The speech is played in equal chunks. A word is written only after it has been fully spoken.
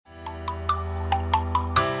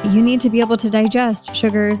you need to be able to digest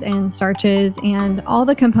sugars and starches and all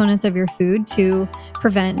the components of your food to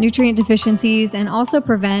prevent nutrient deficiencies and also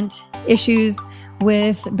prevent issues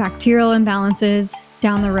with bacterial imbalances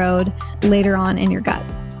down the road later on in your gut.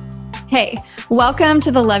 Hey, welcome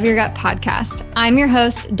to the Love Your Gut podcast. I'm your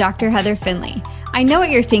host, Dr. Heather Finley. I know what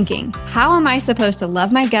you're thinking. How am I supposed to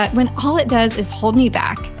love my gut when all it does is hold me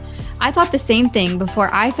back? I thought the same thing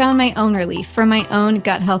before I found my own relief from my own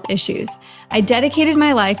gut health issues. I dedicated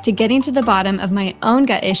my life to getting to the bottom of my own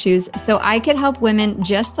gut issues so I could help women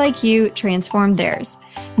just like you transform theirs.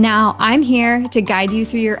 Now I'm here to guide you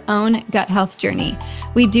through your own gut health journey.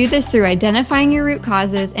 We do this through identifying your root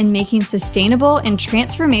causes and making sustainable and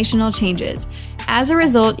transformational changes. As a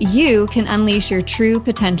result, you can unleash your true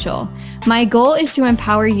potential. My goal is to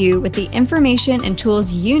empower you with the information and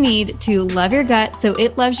tools you need to love your gut so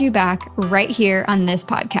it loves you back right here on this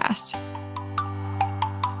podcast.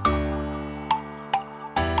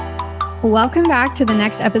 Welcome back to the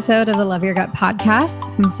next episode of the Love Your Gut podcast.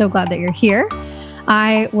 I'm so glad that you're here.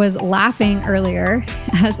 I was laughing earlier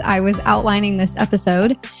as I was outlining this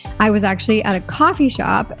episode. I was actually at a coffee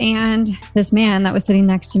shop and this man that was sitting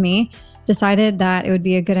next to me decided that it would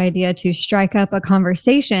be a good idea to strike up a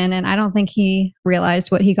conversation. And I don't think he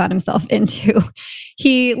realized what he got himself into.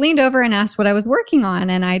 He leaned over and asked what I was working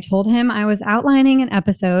on. And I told him I was outlining an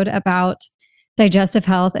episode about digestive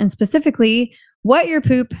health and specifically what your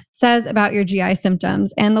poop says about your GI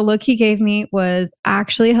symptoms. And the look he gave me was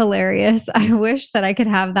actually hilarious. I wish that I could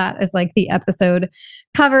have that as like the episode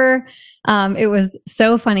cover. It was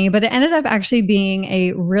so funny, but it ended up actually being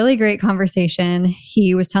a really great conversation.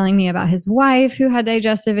 He was telling me about his wife who had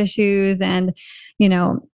digestive issues. And, you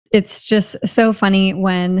know, it's just so funny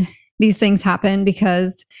when these things happen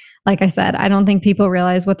because like I said, I don't think people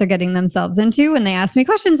realize what they're getting themselves into when they ask me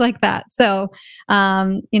questions like that. So,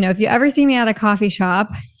 if you ever see me at a coffee shop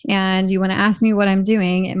and you want to ask me what I'm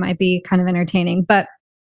doing, it might be kind of entertaining. But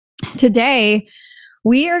today,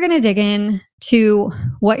 we are going to dig in to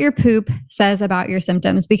what your poop says about your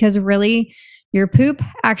symptoms because really, your poop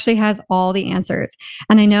actually has all the answers.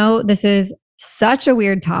 And I know this is such a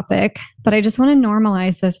weird topic, but I just want to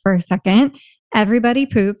normalize this for a second. Everybody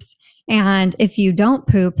poops. And if you don't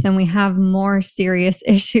poop, then we have more serious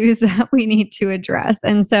issues that we need to address.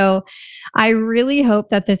 And so I really hope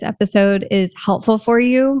that this episode is helpful for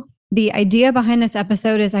you. The idea behind this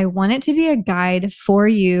episode is I want it to be a guide for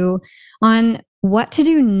you on what to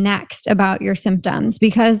do next about your symptoms,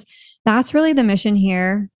 because that's really the mission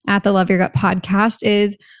here at the Love Your Gut podcast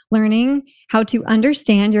is learning how to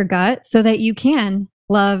understand your gut so that you can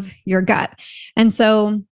love your gut. And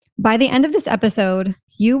so by the end of this episode,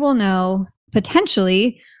 you will know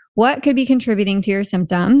potentially what could be contributing to your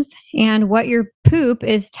symptoms and what your poop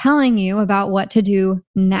is telling you about what to do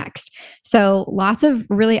next. So lots of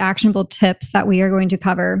really actionable tips that we are going to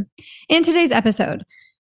cover in today's episode.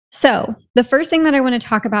 So the first thing that I want to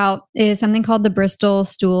talk about is something called the Bristol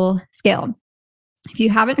Stool Scale. If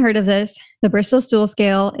you haven't heard of this, the Bristol Stool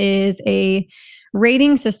Scale is a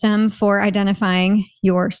rating system for identifying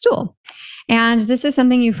your stool. And this is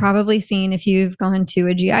something you've probably seen if you've gone to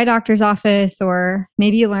a GI doctor's office, or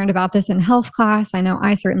maybe you learned about this in health class. I know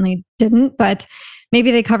I certainly didn't, but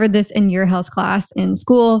maybe they covered this in your health class in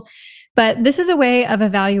school. But this is a way of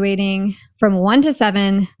evaluating from 1 to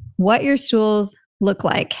 7 what your stools look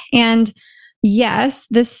like. And yes,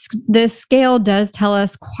 this scale does tell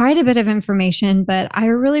us quite a bit of information, but I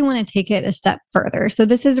really want to take it a step further. So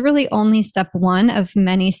this is really only step 1 of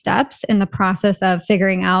many steps in the process of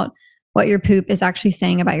figuring out what your poop is actually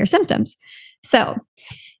saying about your symptoms. So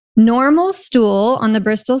normal stool on the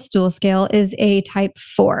Bristol Stool Scale is a type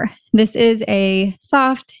 4. This is a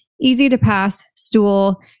soft, easy to pass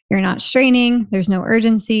stool. You're not straining. There's no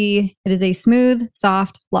urgency. It is a smooth,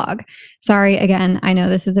 soft log. Sorry, again, I know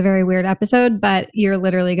this is a very weird episode, but you're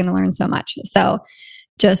literally going to learn so much. So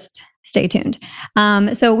just stay tuned.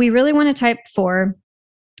 So we really want a type 4.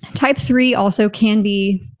 Type 3 also can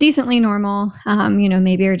be decently normal.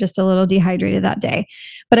 Maybe you're just a little dehydrated that day.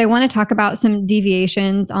 But I want to talk about some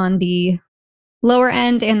deviations on the lower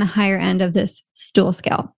end and the higher end of this stool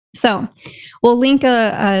scale. So we'll link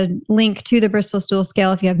a link to the Bristol Stool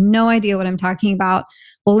Scale. If you have no idea what I'm talking about,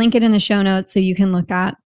 we'll link it in the show notes so you can look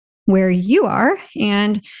at where you are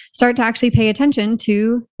and start to actually pay attention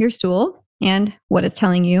to your stool and what it's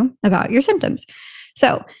telling you about your symptoms.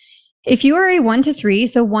 So if you are a 1 to 3,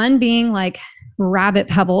 so 1 being like rabbit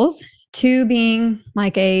pebbles, 2 being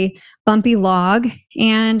like a bumpy log,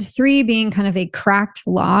 and 3 being kind of a cracked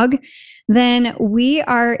log, then we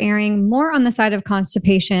are erring more on the side of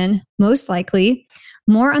constipation, most likely,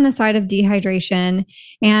 more on the side of dehydration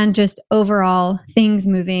and just overall things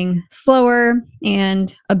moving slower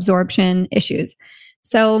and absorption issues.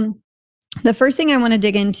 So the first thing I want to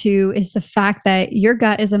dig into is the fact that your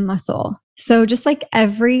gut is a muscle. So just like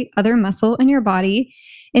every other muscle in your body,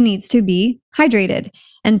 it needs to be hydrated.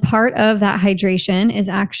 And part of that hydration is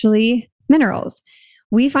actually minerals.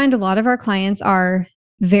 We find a lot of our clients are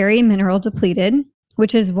very mineral depleted,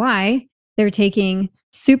 which is why they're taking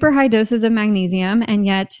super high doses of magnesium, and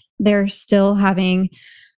yet they're still having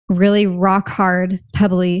really rock hard,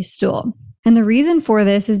 pebbly stool. And the reason for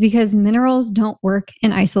this is because minerals don't work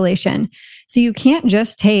in isolation. So you can't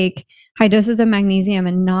just take high doses of magnesium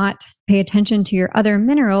and not pay attention to your other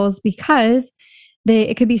minerals, because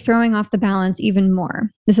it could be throwing off the balance even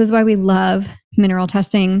more. This is why we love mineral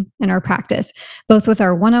testing in our practice, both with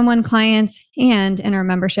our one-on-one clients and in our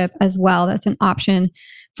membership as well. That's an option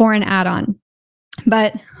for an add-on.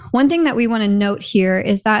 But one thing that we want to note here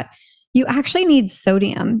is that you actually need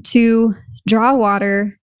sodium to draw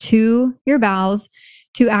water to your bowels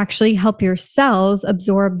to actually help your cells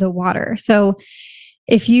absorb the water. So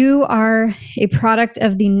if you are a product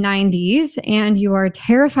of the 90s and you are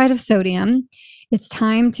terrified of sodium, it's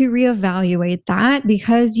time to reevaluate that,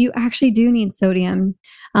 because you actually do need sodium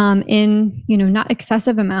in, not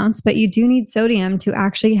excessive amounts, but you do need sodium to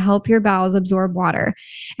actually help your bowels absorb water.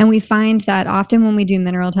 And we find that often when we do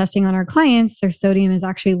mineral testing on our clients, their sodium is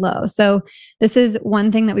actually low. So this is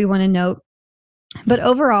one thing that we want to note. But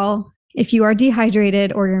overall, if you are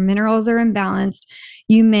dehydrated or your minerals are imbalanced,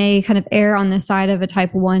 you may kind of err on the side of a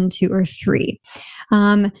type 1, 2, or 3.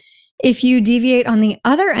 If you deviate on the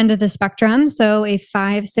other end of the spectrum, so a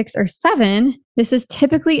 5, 6, or 7, this is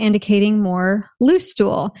typically indicating more loose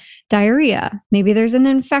stool, diarrhea. Maybe there's an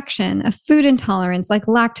infection, a food intolerance like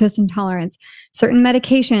lactose intolerance, certain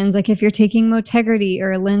medications like if you're taking Motegrity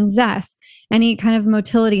or Linzess, any kind of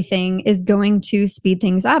motility thing is going to speed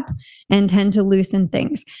things up and tend to loosen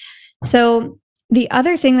things. So the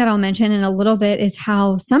other thing that I'll mention in a little bit is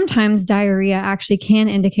how sometimes diarrhea actually can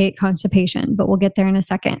indicate constipation, but we'll get there in a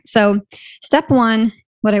second. So step 1,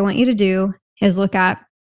 what I want you to do is look at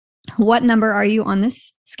what number are you on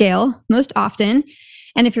this scale most often.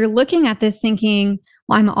 And if you're looking at this thinking,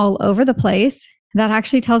 well, I'm all over the place, that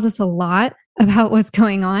actually tells us a lot about what's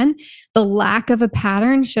going on. The lack of a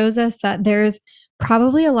pattern shows us that there's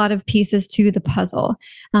probably a lot of pieces to the puzzle.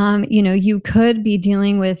 You could be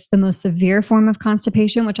dealing with the most severe form of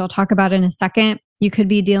constipation, which I'll talk about in a second. You could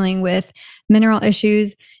be dealing with mineral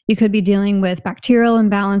issues. You could be dealing with bacterial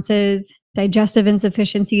imbalances, digestive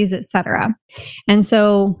insufficiencies, etc. And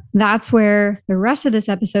so that's where the rest of this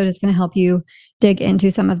episode is going to help you dig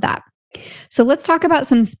into some of that. So let's talk about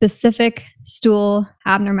some specific stool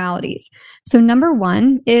abnormalities. So number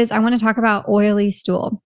 1 is I want to talk about oily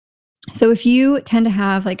stool. So if you tend to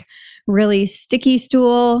have like really sticky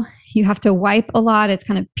stool, you have to wipe a lot, it's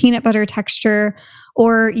kind of peanut butter texture,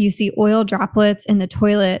 or you see oil droplets in the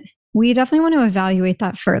toilet, we definitely want to evaluate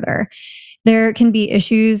that further. There can be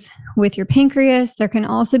issues with your pancreas. There can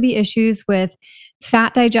also be issues with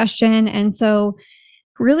fat digestion. And so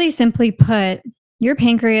really simply put, your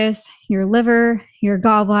pancreas, your liver, your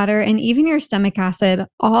gallbladder, and even your stomach acid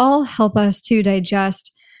all help us to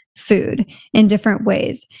digest food in different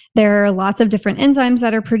ways. There are lots of different enzymes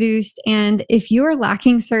that are produced. And if you are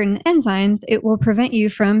lacking certain enzymes, it will prevent you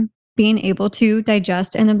from being able to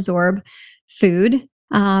digest and absorb food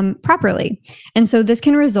properly. And so this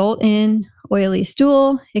can result in oily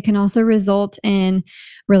stool. It can also result in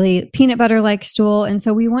really peanut butter-like stool. And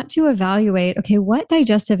so we want to evaluate, okay, what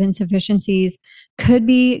digestive insufficiencies could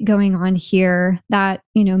be going on here that,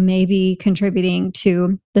 may be contributing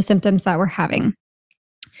to the symptoms that we're having.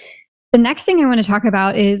 The next thing I want to talk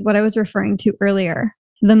about is what I was referring to earlier,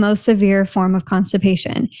 the most severe form of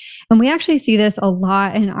constipation. And we actually see this a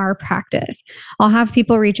lot in our practice. I'll have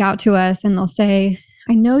people reach out to us and they'll say,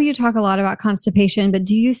 I know you talk a lot about constipation, but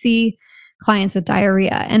do you see clients with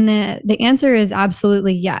diarrhea? And the answer is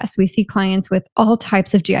absolutely yes. We see clients with all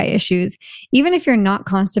types of GI issues. Even if you're not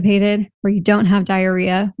constipated or you don't have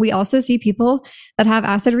diarrhea, we also see people that have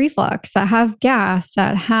acid reflux, that have gas,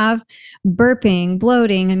 that have burping,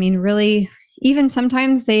 bloating. I mean, really, even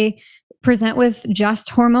sometimes they present with just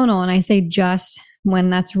hormonal. And I say just when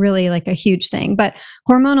that's really like a huge thing, but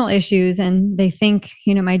hormonal issues, and they think,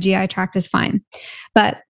 my GI tract is fine.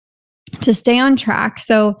 But to stay on track,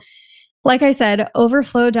 so like I said,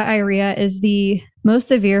 overflow diarrhea is the most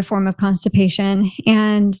severe form of constipation.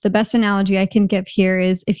 And the best analogy I can give here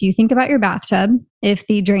is if you think about your bathtub, if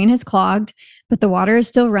the drain is clogged, but the water is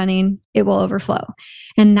still running, it will overflow.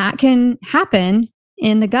 And that can happen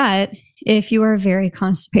in the gut if you are very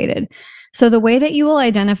constipated. So the way that you will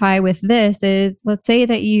identify with this is, let's say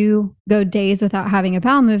that you go days without having a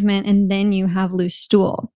bowel movement and then you have loose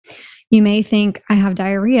stool. You may think, I have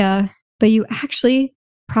diarrhea, but you actually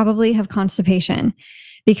probably have constipation,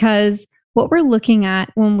 because what we're looking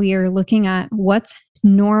at when we are looking at what's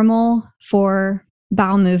normal for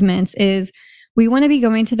bowel movements is we want to be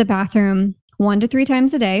going to the bathroom 1 to 3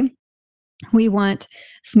 times a day. We want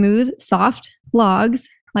smooth, soft logs,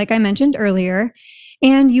 like I mentioned earlier.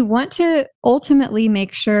 And you want to ultimately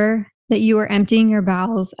make sure that you are emptying your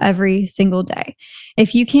bowels every single day.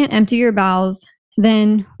 If you can't empty your bowels,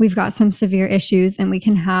 then we've got some severe issues and we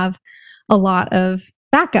can have a lot of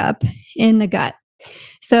backup in the gut.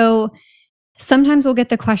 So sometimes we'll get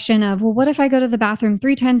the question of, well, what if I go to the bathroom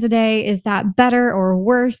 3 times a day? Is that better or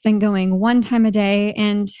worse than going 1 time a day?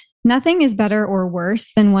 And nothing is better or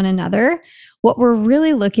worse than one another. What we're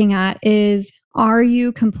really looking at is, are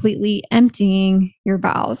you completely emptying your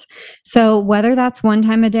bowels? So whether that's 1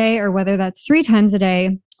 time a day or whether that's 3 times a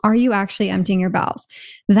day, are you actually emptying your bowels?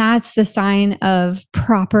 That's the sign of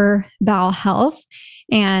proper bowel health.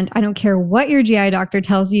 And I don't care what your GI doctor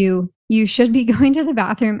tells you, you should be going to the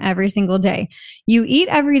bathroom every single day. You eat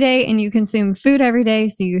every day and you consume food every day,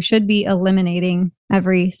 so you should be eliminating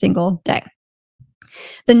every single day.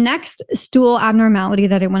 The next stool abnormality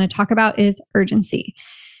that I want to talk about is urgency.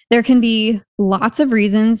 There can be lots of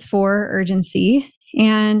reasons for urgency,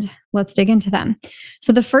 and let's dig into them.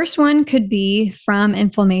 So the first one could be from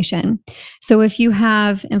inflammation. So if you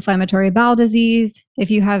have inflammatory bowel disease,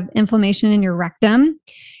 if you have inflammation in your rectum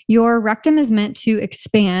is meant to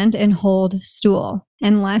expand and hold stool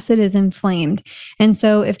unless it is inflamed. And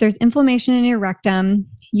so if there's inflammation in your rectum,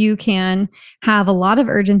 you can have a lot of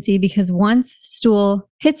urgency, because once stool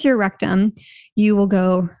hits your rectum, you will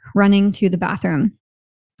go running to the bathroom.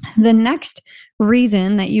 The next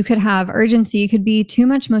reason that you could have urgency could be too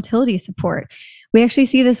much motility support. We actually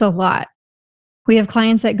see this a lot. We have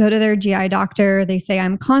clients that go to their GI doctor. They say,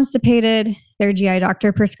 I'm constipated. Their GI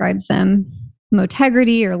doctor prescribes them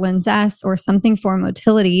Motegrity or Linzess or something for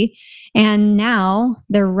motility. And now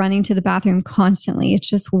they're running to the bathroom constantly. It's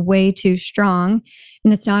just way too strong,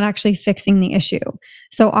 and it's not actually fixing the issue.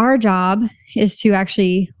 So our job is to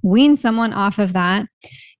actually wean someone off of that,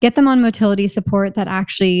 get them on motility support that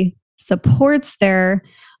actually supports their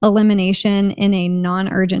elimination in a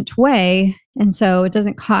non-urgent way. And so it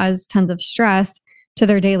doesn't cause tons of stress to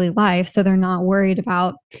their daily life. So they're not worried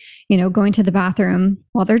about, going to the bathroom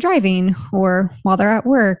while they're driving or while they're at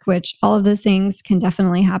work, which all of those things can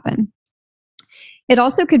definitely happen. It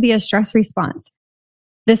also could be a stress response.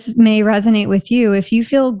 This may resonate with you. If you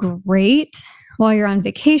feel great while you're on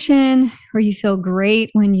vacation, or you feel great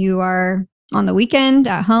when you are on the weekend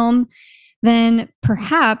at home, then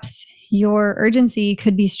perhaps your urgency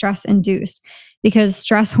could be stress induced, because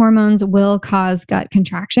stress hormones will cause gut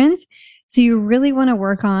contractions. So you really want to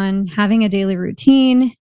work on having a daily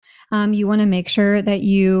routine. You want to make sure that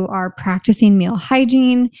you are practicing meal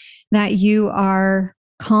hygiene, that you are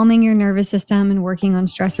calming your nervous system and working on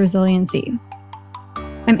stress resiliency.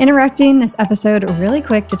 I'm interrupting this episode really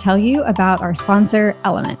quick to tell you about our sponsor,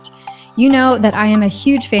 Element. You know that I am a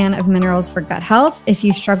huge fan of minerals for gut health. If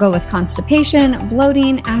you struggle with constipation,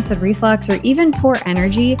 bloating, acid reflux, or even poor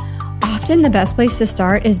energy, often the best place to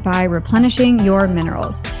start is by replenishing your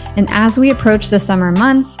minerals. And as we approach the summer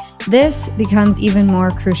months, this becomes even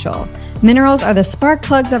more crucial. Minerals are the spark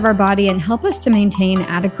plugs of our body and help us to maintain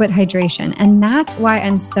adequate hydration. And that's why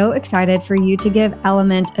I'm so excited for you to give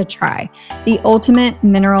Element a try. The ultimate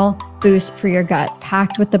mineral boost for your gut,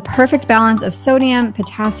 packed with the perfect balance of sodium,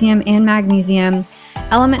 potassium, and magnesium.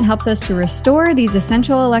 Element helps us to restore these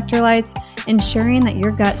essential electrolytes, ensuring that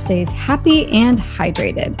your gut stays happy and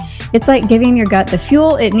hydrated. It's like giving your gut the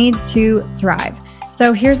fuel it needs to thrive.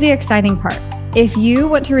 So here's the exciting part. If you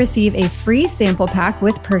want to receive a free sample pack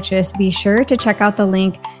with purchase, be sure to check out the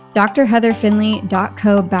link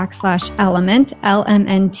drheatherfinley.co/element,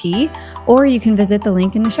 LMNT, or you can visit the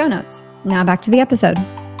link in the show notes. Now back to the episode.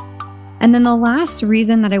 And then the last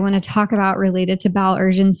reason that I want to talk about related to bowel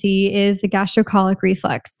urgency is the gastrocolic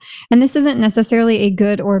reflex. And this isn't necessarily a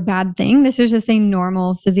good or bad thing. This is just a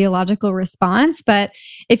normal physiological response. But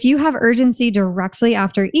if you have urgency directly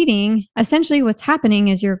after eating, essentially what's happening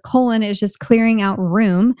is your colon is just clearing out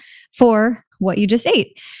room for what you just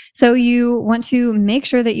ate. So you want to make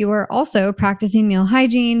sure that you are also practicing meal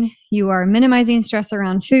hygiene, you are minimizing stress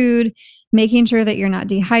around food, making sure that you're not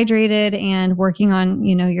dehydrated, and working on,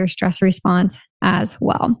 your stress response as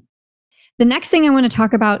well. The next thing I want to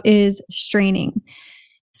talk about is straining.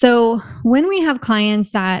 So when we have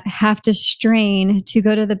clients that have to strain to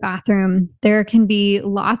go to the bathroom, there can be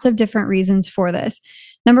lots of different reasons for this.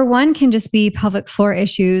 Number one can just be pelvic floor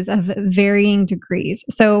issues of varying degrees.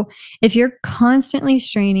 So if you're constantly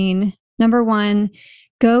straining, number one,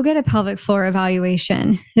 go get a pelvic floor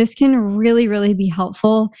evaluation. This can really, really be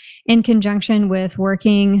helpful in conjunction with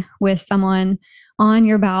working with someone on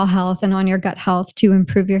your bowel health and on your gut health to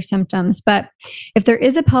improve your symptoms. But if there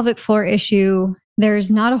is a pelvic floor issue,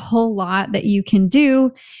 there's not a whole lot that you can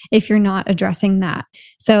do if you're not addressing that.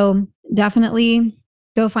 So definitely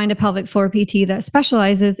go find a pelvic floor PT that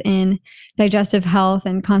specializes in digestive health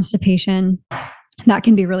and constipation. That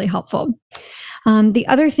can be really helpful. The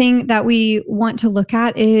other thing that we want to look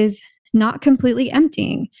at is not completely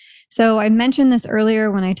emptying. So I mentioned this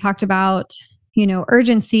earlier when I talked about,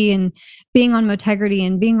 urgency and being on Motegrity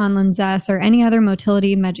and being on Linzess or any other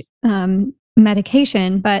motility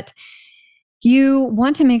medication, but you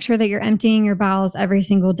want to make sure that you're emptying your bowels every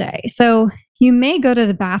single day. So you may go to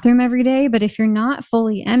the bathroom every day, but if you're not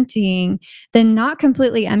fully emptying, then not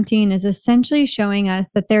completely emptying is essentially showing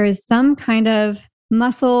us that there is some kind of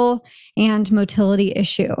muscle and motility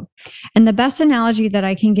issue. And the best analogy that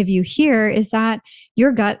I can give you here is that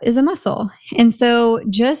your gut is a muscle. And so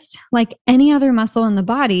just like any other muscle in the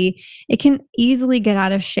body, it can easily get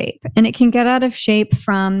out of shape. And it can get out of shape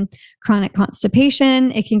from chronic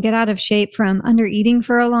constipation. It can get out of shape from under eating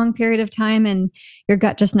for a long period of time and your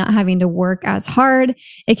gut just not having to work as hard.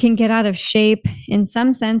 It can get out of shape in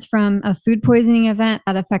some sense from a food poisoning event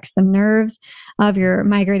that affects the nerves of your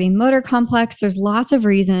migrating motor complex. There's lots of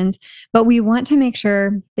reasons, but we want to make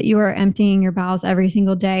sure that you are emptying your bowels every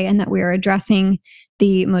single day and that we are addressing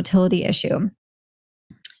the motility issue.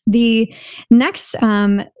 The next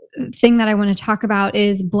thing that I want to talk about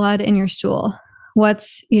is blood in your stool.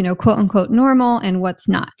 What's, quote unquote normal and what's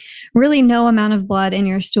not. Really, no amount of blood in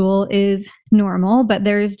your stool is normal, but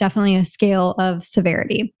there's definitely a scale of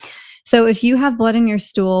severity. So if you have blood in your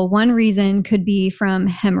stool, one reason could be from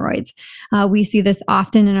hemorrhoids. We see this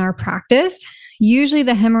often in our practice. Usually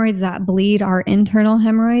the hemorrhoids that bleed are internal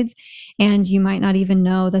hemorrhoids, and you might not even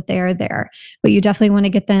know that they are there. But you definitely want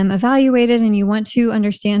to get them evaluated and you want to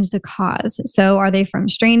understand the cause. So are they from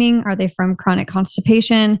straining? Are they from chronic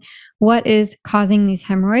constipation? What is causing these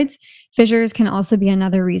hemorrhoids? Fissures can also be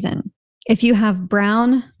another reason. If you have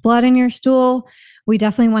brown blood in your stool, we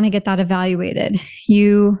definitely want to get that evaluated.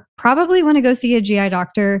 You probably want to go see a GI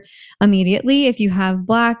doctor immediately. If you have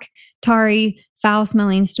black, tarry,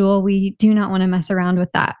 foul-smelling stool, we do not want to mess around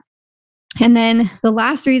with that. And then the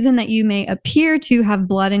last reason that you may appear to have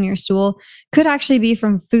blood in your stool could actually be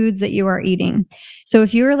from foods that you are eating. So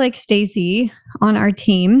if you were like Stacy on our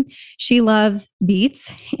team, she loves beets,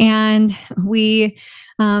 and we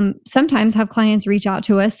sometimes have clients reach out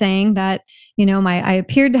to us saying that, I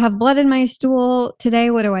appeared to have blood in my stool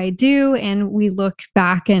today. What do I do? And we look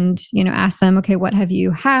back and, ask them, okay, what have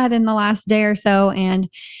you had in the last day or so? And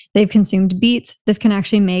they've consumed beets. This can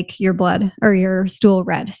actually make your blood or your stool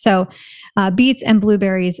red. So beets and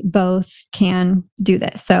blueberries both can do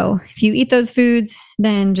this. So if you eat those foods,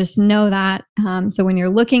 then just know that. So when you're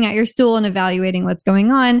looking at your stool and evaluating what's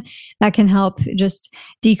going on, that can help just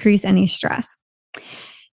decrease any stress.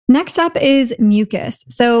 Next up is mucus.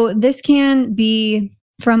 So this can be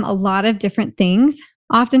from a lot of different things.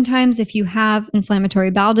 Oftentimes, if you have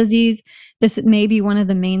inflammatory bowel disease, this may be one of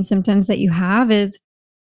the main symptoms that you have is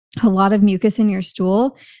a lot of mucus in your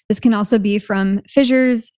stool. This can also be from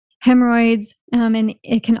fissures, hemorrhoids, and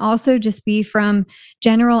it can also just be from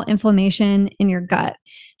general inflammation in your gut.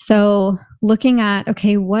 So looking at,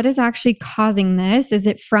 okay, what is actually causing this? Is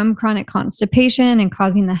it from chronic constipation and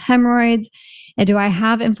causing the hemorrhoids? And do I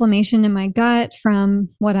have inflammation in my gut from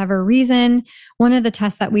whatever reason? One of the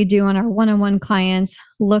tests that we do on our one-on-one clients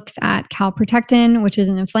looks at calprotectin, which is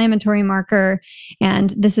an inflammatory marker.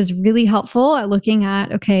 And this is really helpful at looking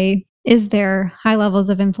at, okay, is there high levels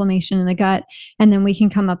of inflammation in the gut? And then we can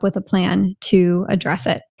come up with a plan to address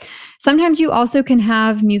it. Sometimes you also can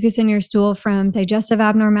have mucus in your stool from digestive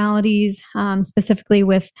abnormalities, specifically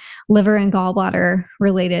with liver and gallbladder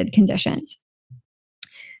related conditions.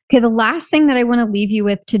 Okay, the last thing that I want to leave you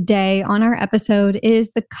with today on our episode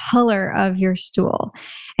is the color of your stool.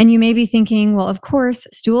 And you may be thinking, well, of course,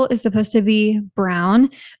 stool is supposed to be brown,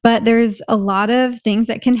 but there's a lot of things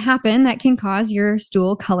that can happen that can cause your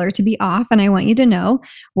stool color to be off. And I want you to know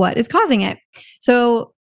what is causing it.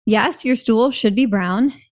 So yes, your stool should be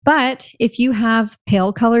brown, but if you have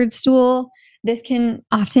pale colored stool, this can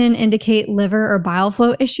often indicate liver or bile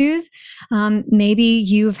flow issues. Maybe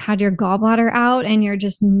you've had your gallbladder out and you're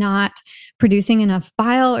just not producing enough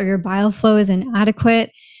bile, or your bile flow is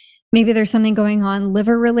inadequate. Maybe there's something going on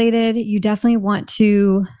liver related. You definitely want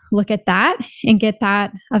to look at that and get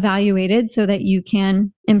that evaluated so that you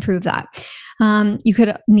can improve that. You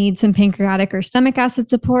could need some pancreatic or stomach acid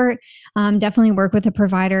support. Definitely work with a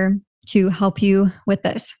provider to help you with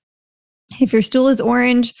this. If your stool is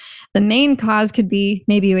orange, the main cause could be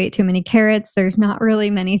maybe you ate too many carrots. There's not really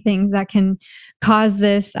many things that can cause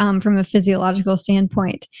this from a physiological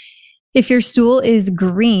standpoint. If your stool is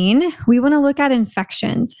green, we want to look at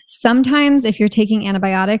infections. Sometimes if you're taking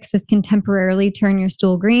antibiotics, this can temporarily turn your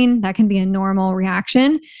stool green. That can be a normal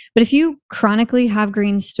reaction. But if you chronically have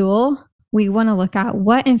green stool, we want to look at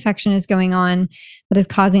what infection is going on that is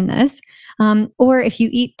causing this. Or if you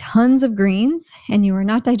eat tons of greens and you are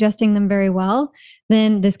not digesting them very well,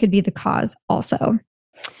 then this could be the cause also.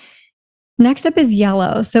 Next up is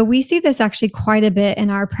yellow. So we see this actually quite a bit in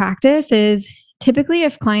our practice is typically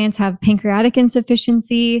if clients have pancreatic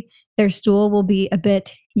insufficiency, their stool will be a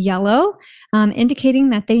bit yellow, indicating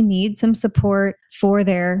that they need some support for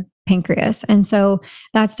their pancreas. And so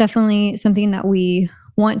that's definitely something that we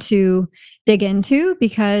want to dig into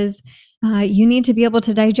because you need to be able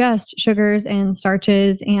to digest sugars and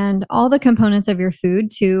starches and all the components of your food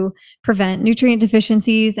to prevent nutrient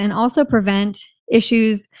deficiencies and also prevent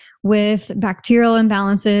issues with bacterial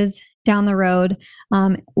imbalances down the road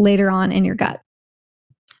later on in your gut.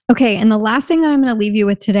 Okay, and the last thing that I'm going to leave you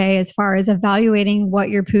with today as far as evaluating what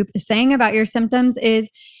your poop is saying about your symptoms is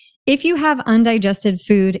if you have undigested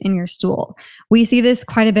food in your stool. We see this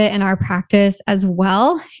quite a bit in our practice as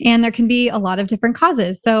well, and there can be a lot of different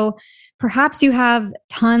causes. So perhaps you have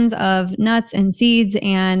tons of nuts and seeds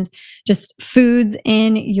and just foods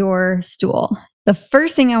in your stool. The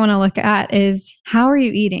first thing I want to look at is how are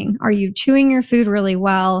you eating? Are you chewing your food really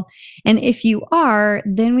well? And if you are,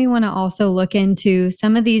 then we want to also look into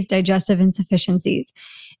some of these digestive insufficiencies.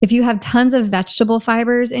 If you have tons of vegetable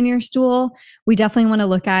fibers in your stool, we definitely want to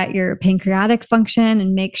look at your pancreatic function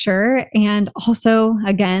and make sure. And also,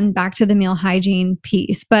 again, back to the meal hygiene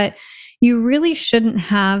piece. But you really shouldn't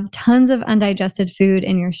have tons of undigested food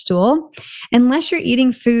in your stool unless you're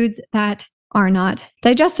eating foods that are not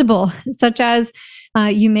digestible, such as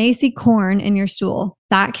you may see corn in your stool.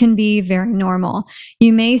 That can be very normal.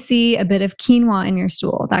 You may see a bit of quinoa in your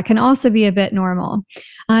stool. That can also be a bit normal.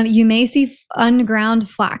 You may see unground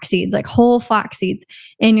flax seeds, like whole flax seeds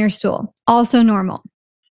in your stool. Also normal.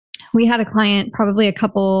 We had a client probably a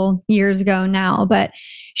couple years ago now, but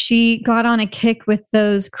she got on a kick with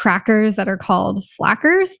those crackers that are called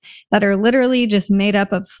flackers that are literally just made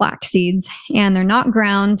up of flax seeds and they're not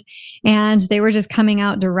ground and they were just coming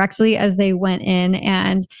out directly as they went in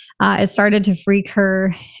and it started to freak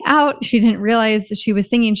her out. She didn't realize that she was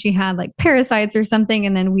thinking she had like parasites or something.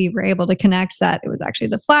 And then we were able to connect that it was actually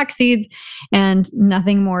the flax seeds and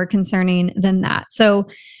nothing more concerning than that. So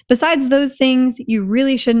besides those things, you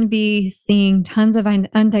really shouldn't be seeing tons of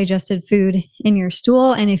undigested food in your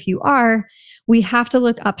stool. And if you are, we have to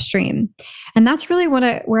look upstream. And that's really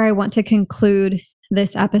where I want to conclude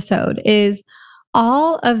this episode is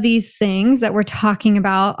all of these things that we're talking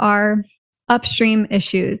about are upstream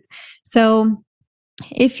issues. So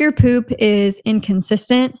if your poop is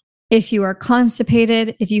inconsistent, if you are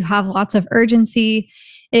constipated, if you have lots of urgency,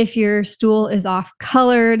 if your stool is off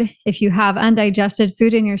colored, if you have undigested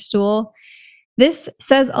food in your stool, this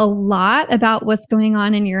says a lot about what's going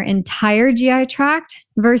on in your entire GI tract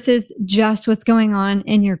versus just what's going on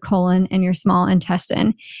in your colon and your small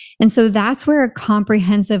intestine. And so that's where a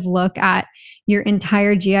comprehensive look at your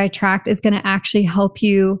entire GI tract is going to actually help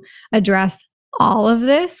you address all of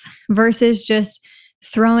this versus just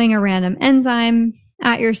throwing a random enzyme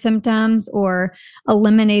at your symptoms or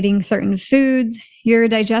eliminating certain foods. Your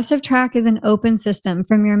digestive tract is an open system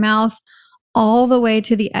from your mouth all the way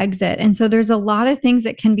to the exit. And so there's a lot of things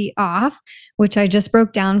that can be off, which I just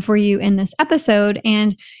broke down for you in this episode.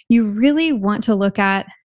 And you really want to look at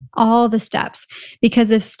all the steps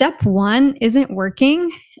because if step 1 isn't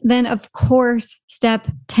working, then of course, step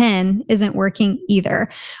 10 isn't working either.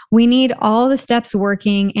 We need all the steps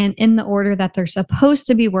working and in the order that they're supposed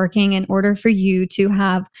to be working in order for you to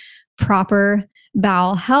have proper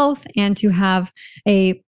bowel health and to have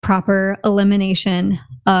a proper elimination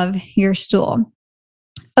of your stool.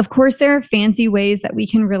 Of course, there are fancy ways that we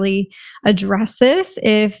can really address this.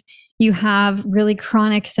 If you have really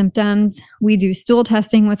chronic symptoms, we do stool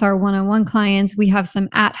testing with our one-on-one clients. We have some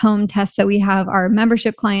at-home tests that we have our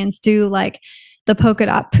membership clients do, like the polka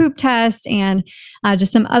dot poop test and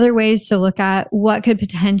just some other ways to look at what could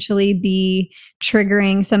potentially be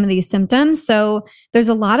triggering some of these symptoms. So there's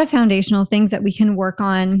a lot of foundational things that we can work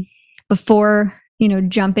on before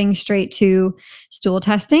jumping straight to stool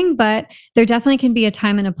testing, but there definitely can be a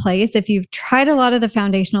time and a place. If you've tried a lot of the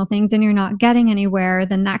foundational things and you're not getting anywhere,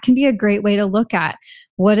 then that can be a great way to look at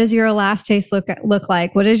what does your elastase look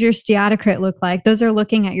like? What does your steatocrit look like? Those are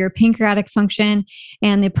looking at your pancreatic function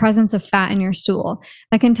and the presence of fat in your stool.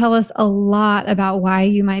 That can tell us a lot about why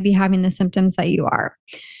you might be having the symptoms that you are.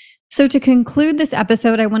 So to conclude this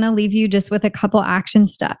episode, I want to leave you just with a couple action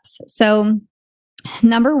steps. So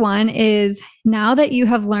number one is, now that you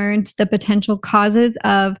have learned the potential causes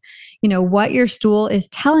of, what your stool is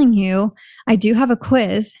telling you, I do have a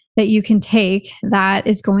quiz that you can take that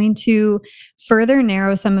is going to further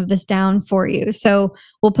narrow some of this down for you. So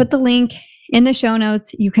we'll put the link in the show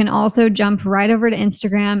notes. You can also jump right over to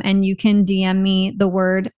Instagram and you can DM me the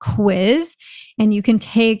word quiz, and you can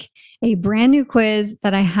take a brand new quiz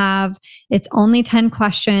that I have. It's only 10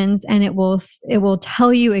 questions, and it will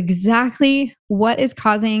tell you exactly what is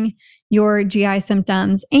causing your GI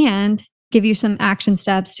symptoms and give you some action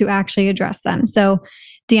steps to actually address them. So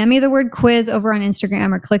DM me the word quiz over on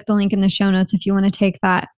Instagram, or click the link in the show notes if you want to take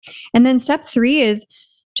that. And then step 3 is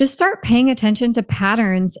just start paying attention to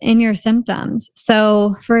patterns in your symptoms.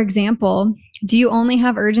 So for example, do you only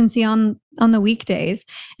have urgency on the weekdays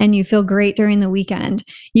and you feel great during the weekend?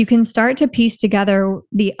 You can start to piece together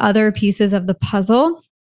the other pieces of the puzzle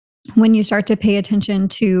when you start to pay attention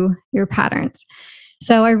to your patterns.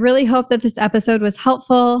 So I really hope that this episode was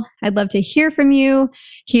helpful. I'd love to hear from you,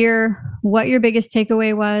 hear what your biggest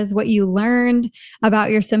takeaway was, what you learned about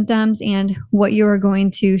your symptoms, and what you are going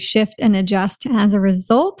to shift and adjust as a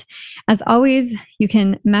result. As always, you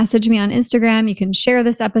can message me on Instagram. You can share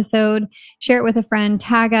this episode, share it with a friend,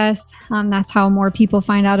 tag us. That's how more people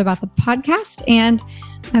find out about the podcast. And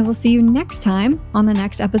I will see you next time on the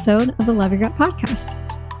next episode of the Love Your Gut podcast.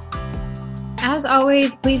 As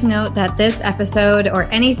always, please note that this episode or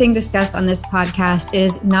anything discussed on this podcast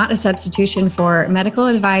is not a substitution for medical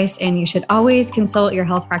advice, and you should always consult your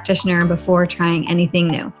health practitioner before trying anything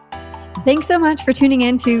new. Thanks so much for tuning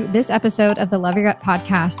in to this episode of the Love Your Gut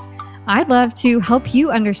podcast. I'd love to help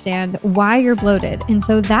you understand why you're bloated. And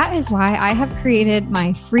so that is why I have created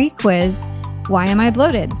my free quiz, Why Am I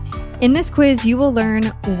Bloated? In this quiz, you will learn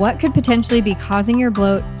what could potentially be causing your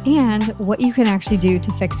bloat and what you can actually do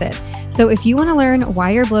to fix it. So if you want to learn why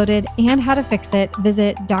you're bloated and how to fix it,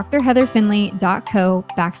 visit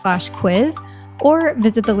drheatherfinley.co/quiz or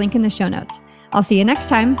visit the link in the show notes. I'll see you next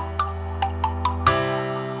time.